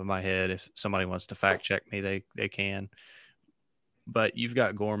off the top of my head. If somebody wants to fact check me, they can. But you've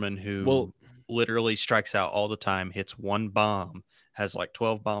got Gorman, who literally strikes out all the time, hits 1 bomb, has like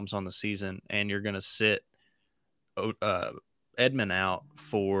 12 bombs on the season, and you're going to sit Edman out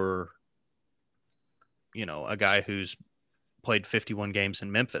for, a guy who's played 51 games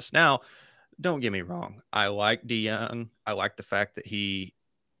in Memphis. Now, don't get me wrong. I like DeYoung. I like the fact that he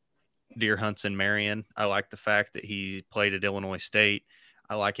deer hunts in Marion. I like the fact that he played at Illinois State.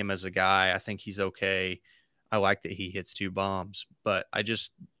 I like him as a guy. I think he's okay. I like that he hits 2 bombs, but I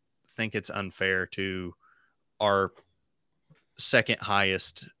just think it's unfair to our second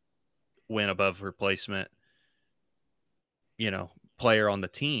highest win above replacement, player on the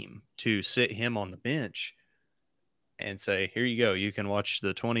team to sit him on the bench and say, here you go. You can watch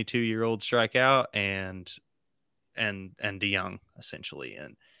the 22-year-old strike out and DeYoung essentially.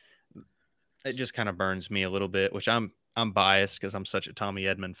 And it just kind of burns me a little bit, which I'm biased because I'm such a Tommy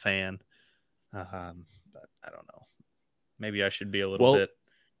Edman fan. But I don't know. Maybe I should be a little bit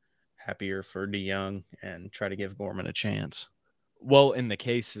happier for DeYoung and try to give Gorman a chance. Well, in the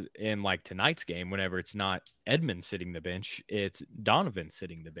case in like tonight's game, whenever it's not Edman sitting the bench, it's Donovan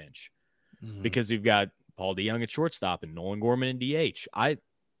sitting the bench because we've got Paul DeYoung at shortstop and Nolan Gorman in DH. I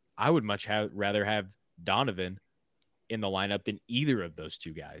would much rather have Donovan in the lineup than either of those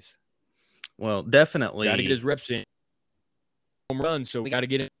 2 guys. Well, definitely. Got to get his reps in. Home run, so we got to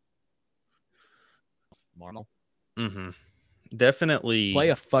get it. Marmol. Mm-hmm. Definitely. Play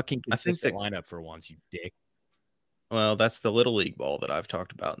a fucking consistent lineup for once, you dick. Well, that's the Little League ball that I've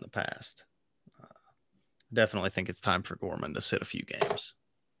talked about in the past. Definitely think it's time for Gorman to sit a few games.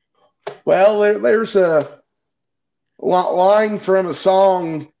 Well, there's a line from a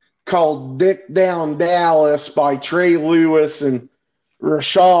song called Dick Down Dallas by Trey Lewis and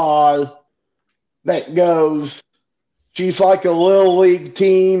Rashad that goes, she's like a little league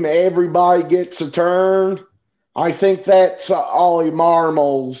team. Everybody gets a turn. I think that's Ollie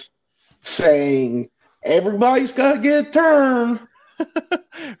Marmol's saying, everybody's got to get a turn.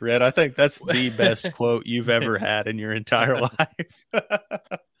 Red, I think that's the best quote you've ever had in your entire life.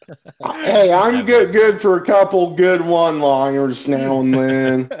 Hey, I'm good for a couple good one-liners now and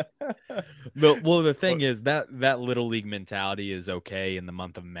then. But well, the thing is that little league mentality is okay in the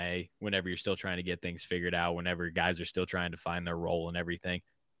month of May, whenever you're still trying to get things figured out, whenever guys are still trying to find their role and everything.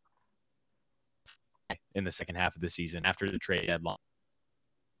 In the second half of the season, after the trade deadline,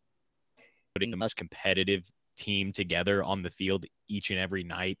 putting the most competitive team together on the field each and every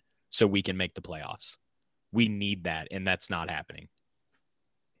night so we can make the playoffs. We need that, and that's not happening.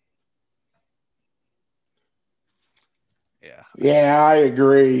 Yeah, I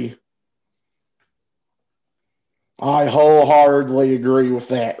agree. I wholeheartedly agree with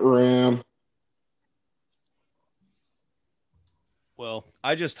that, Rim. Well,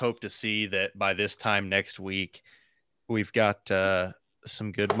 I just hope to see that by this time next week, we've got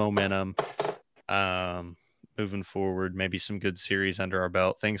some good momentum moving forward, maybe some good series under our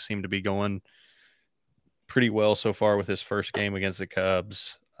belt. Things seem to be going pretty well so far with this first game against the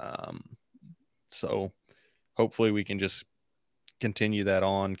Cubs. So hopefully we can just continue that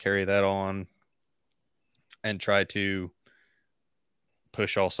on, carry that on, and try to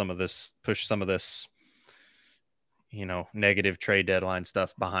push some of this, negative trade deadline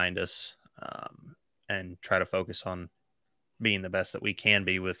stuff behind us, and try to focus on being the best that we can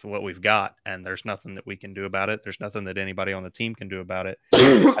be with what we've got. And there's nothing that we can do about it. There's nothing that anybody on the team can do about it.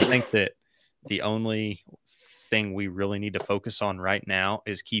 I think that the only thing we really need to focus on right now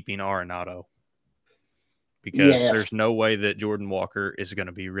is keeping Arenado, because there's no way that Jordan Walker is going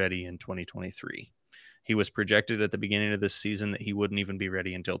to be ready in 2023. He was projected at the beginning of this season that he wouldn't even be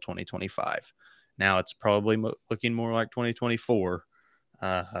ready until 2025. Now it's probably looking more like 2024,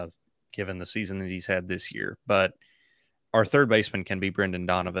 given the season that he's had this year. But our third baseman can be Brendan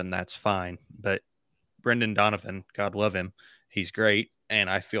Donovan. That's fine. But Brendan Donovan, God love him, he's great, and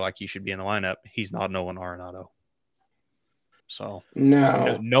I feel like he should be in the lineup. He's not Nolan Arenado. So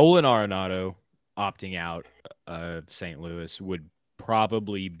Nolan Arenado opting out of St. Louis would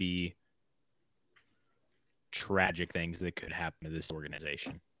probably be tragic things that could happen to this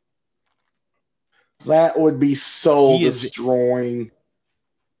organization. That would be soul destroying.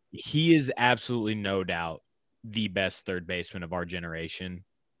 He is absolutely no doubt the best third baseman of our generation.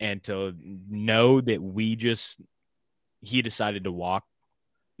 And to know that he decided to walk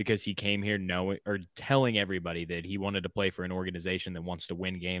because he came here telling everybody that he wanted to play for an organization that wants to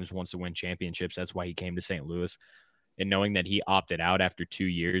win games, wants to win championships. That's why he came to St. Louis. And knowing that he opted out after 2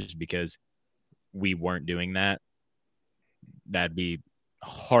 years because we weren't doing that, that'd be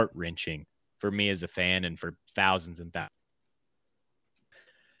heart-wrenching for me as a fan and for thousands and thousands.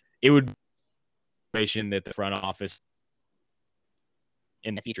 It would be a situation that the front office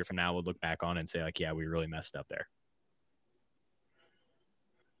in the future from now would look back on and say, like, yeah, we really messed up there.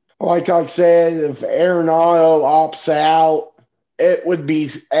 Like I said, if Arenado opts out, it would be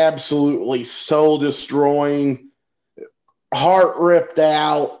absolutely soul destroying, heart ripped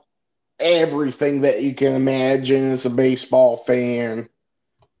out, everything that you can imagine as a baseball fan.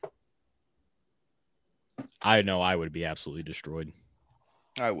 I know I would be absolutely destroyed.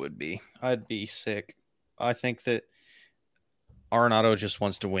 I would be. I'd be sick. I think that Arenado just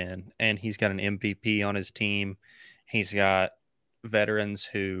wants to win, and he's got an MVP on his team. He's got veterans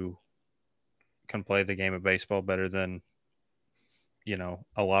who can play the game of baseball better than,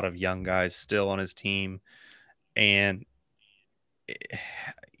 a lot of young guys still on his team. And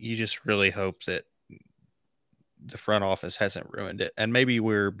you just really hope that the front office hasn't ruined it. And maybe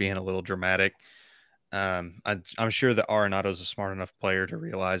we're being a little dramatic. I'm sure that Arenado's a smart enough player to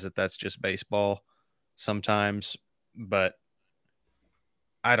realize that that's just baseball sometimes, but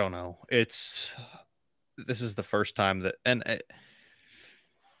I don't know. This is the first time that,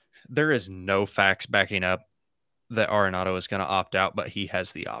 there is no facts backing up that Arenado is going to opt out, but he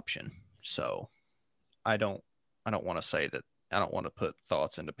has the option. So I don't want to say that. I don't want to put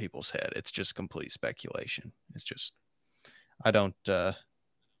thoughts into people's head. It's just complete speculation. It's just, I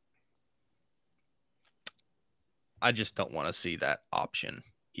just don't want to see that option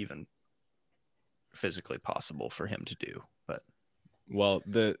even physically possible for him to do. But well,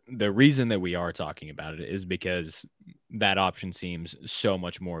 the reason that we are talking about it is because that option seems so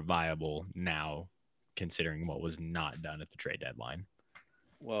much more viable now, considering what was not done at the trade deadline.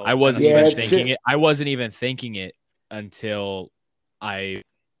 Well, I wasn't even thinking it. I wasn't even thinking it until I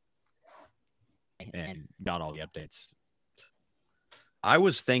got all the updates. I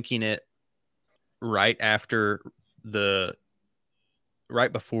was thinking it right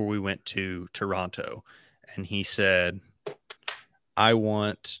before we went to Toronto, and he said, I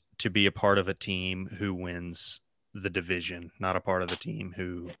want to be a part of a team who wins the division, not a part of the team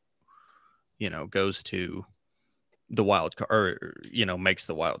who, goes to the wild card or, makes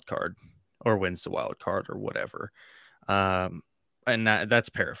the wild card or wins the wild card or whatever. And that's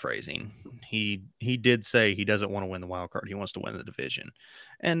paraphrasing. He did say he doesn't want to win the wild card. He wants to win the division.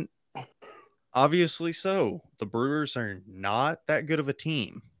 And obviously so. The Brewers are not that good of a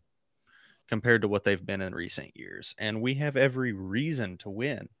team compared to what they've been in recent years. And we have every reason to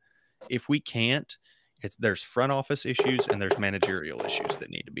win. If we can't, there's front office issues and there's managerial issues that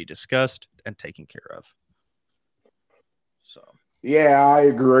need to be discussed and taken care of. So, yeah, I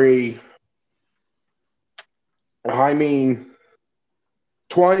agree. I mean,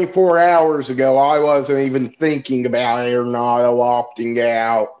 24 hours ago, I wasn't even thinking about Arenado opting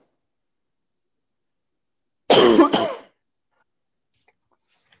out.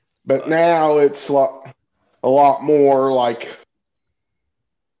 But now it's a lot more like,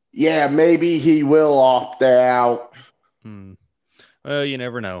 yeah, maybe he will opt out. Well, you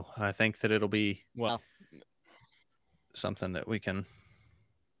never know. I think that it'll be well something that we can,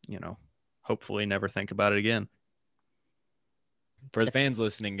 hopefully never think about it again. For the fans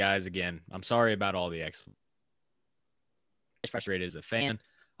listening, guys, again, I'm sorry about all the I'm frustrated as a fan.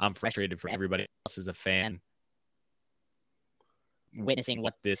 I'm frustrated for everybody else as a fan. Witnessing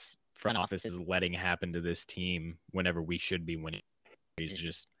what this front office is letting happen to this team whenever we should be winning is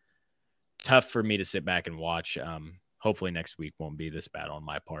just tough for me to sit back and watch. Hopefully next week won't be this bad on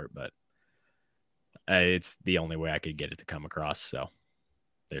my part, but it's the only way I could get it to come across. So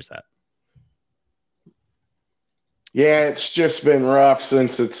there's that. Yeah, it's just been rough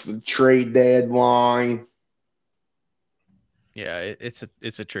since it's the trade deadline. Yeah,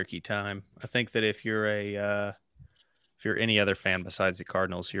 it's a tricky time. I think that if you're any other fan besides the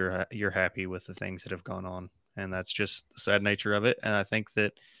Cardinals, you're happy with the things that have gone on, and that's just the sad nature of it. And I think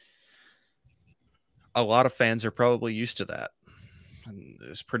that a lot of fans are probably used to that.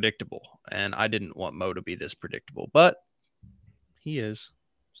 It's predictable, and I didn't want Mo to be this predictable, but he is.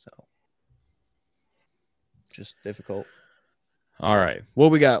 So just difficult. All right,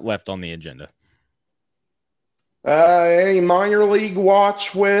 what we got left on the agenda? Any minor league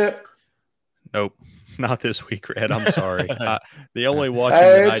watch, Whip? Nope, not this week, Red. I'm sorry. The only watching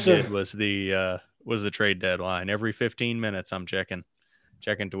that I did was the trade deadline. Every 15 minutes, I'm checking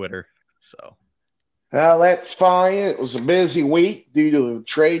Twitter. So. That's fine. It was a busy week due to the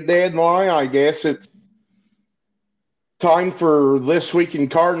trade deadline. I guess it's time for This Week in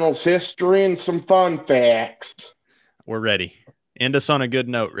Cardinals history and some fun facts. We're ready. End us on a good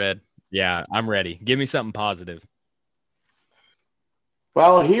note, Red. Yeah, I'm ready. Give me something positive.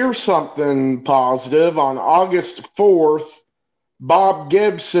 Well, here's something positive. On August 4th, Bob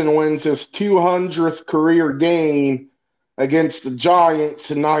Gibson wins his 200th career game against the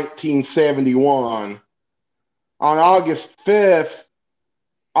Giants in 1971. On August 5th,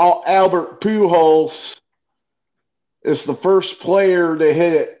 Albert Pujols is the first player to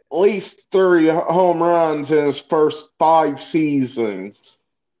hit at least 30 home runs in his first 5 seasons.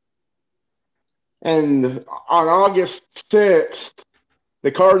 And on August 6th,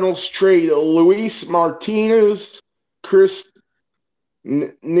 the Cardinals trade Luis Martinez, Chris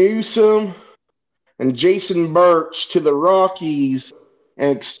Newsom, and Jason Birch to the Rockies in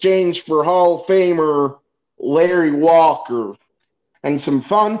exchange for Hall of Famer Larry Walker. And some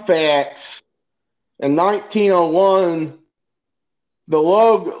fun facts. In 1901, the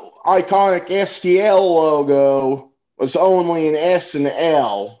iconic STL logo was only an S and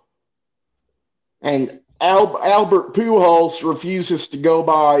L. And Albert Pujols refuses to go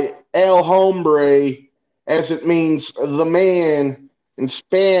by El Hombre, as it means the man in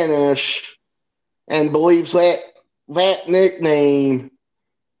Spanish, and believes that nickname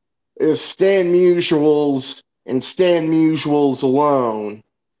is Stan Musial's and Stan Musial's alone.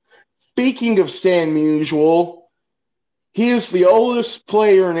 Speaking of Stan Musial, he is the oldest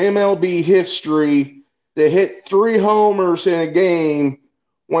player in MLB history to hit 3 homers in a game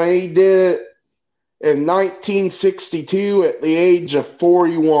when he did it in 1962 at the age of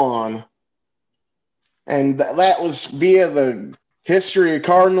 41. And that was via the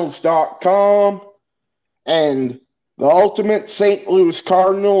historyofcardinals.com and the Ultimate St. Louis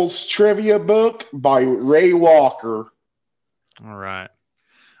Cardinals Trivia Book by Ray Walker. All right.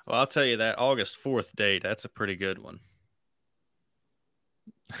 Well, I'll tell you that August 4th date, that's a pretty good one.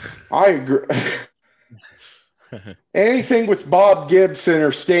 I agree. Anything with Bob Gibson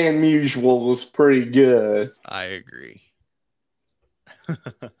or Stan Musial was pretty good. I agree.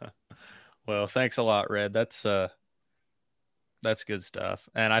 Well, thanks a lot, Red. That's good stuff.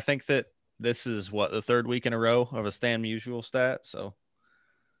 And I think that this is what, the third week in a row of a Stan Musial stat. So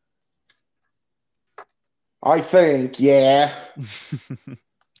I think, yeah.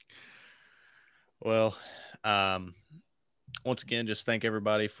 Well, once again, just thank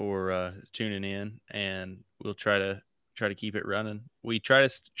everybody for tuning in, and we'll try to keep it running. We try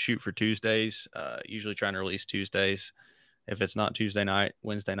to shoot for Tuesdays, usually trying to release Tuesdays. If it's not Tuesday night,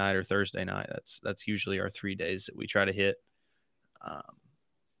 Wednesday night, or Thursday night, that's usually our 3 days that we try to hit.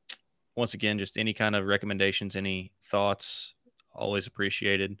 Once again, just any kind of recommendations, any thoughts, always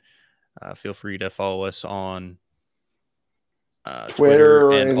appreciated. Feel free to follow us on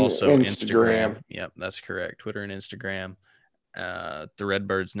Twitter and also Instagram. Yep, that's correct. Twitter and Instagram. The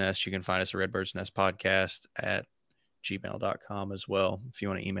Redbird's Nest. You can find us at Redbird's Nest Podcast at gmail.com as well if you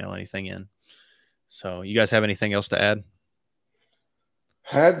want to email anything in. So, you guys have anything else to add?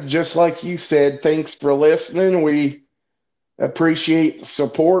 Just like you said, thanks for listening. We appreciate the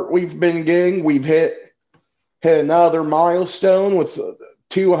support we've been getting. We've hit another milestone with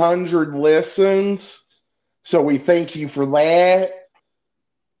 200 listens. So we thank you for that.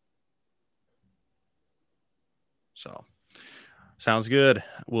 So, sounds good.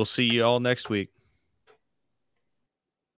 We'll see you all next week.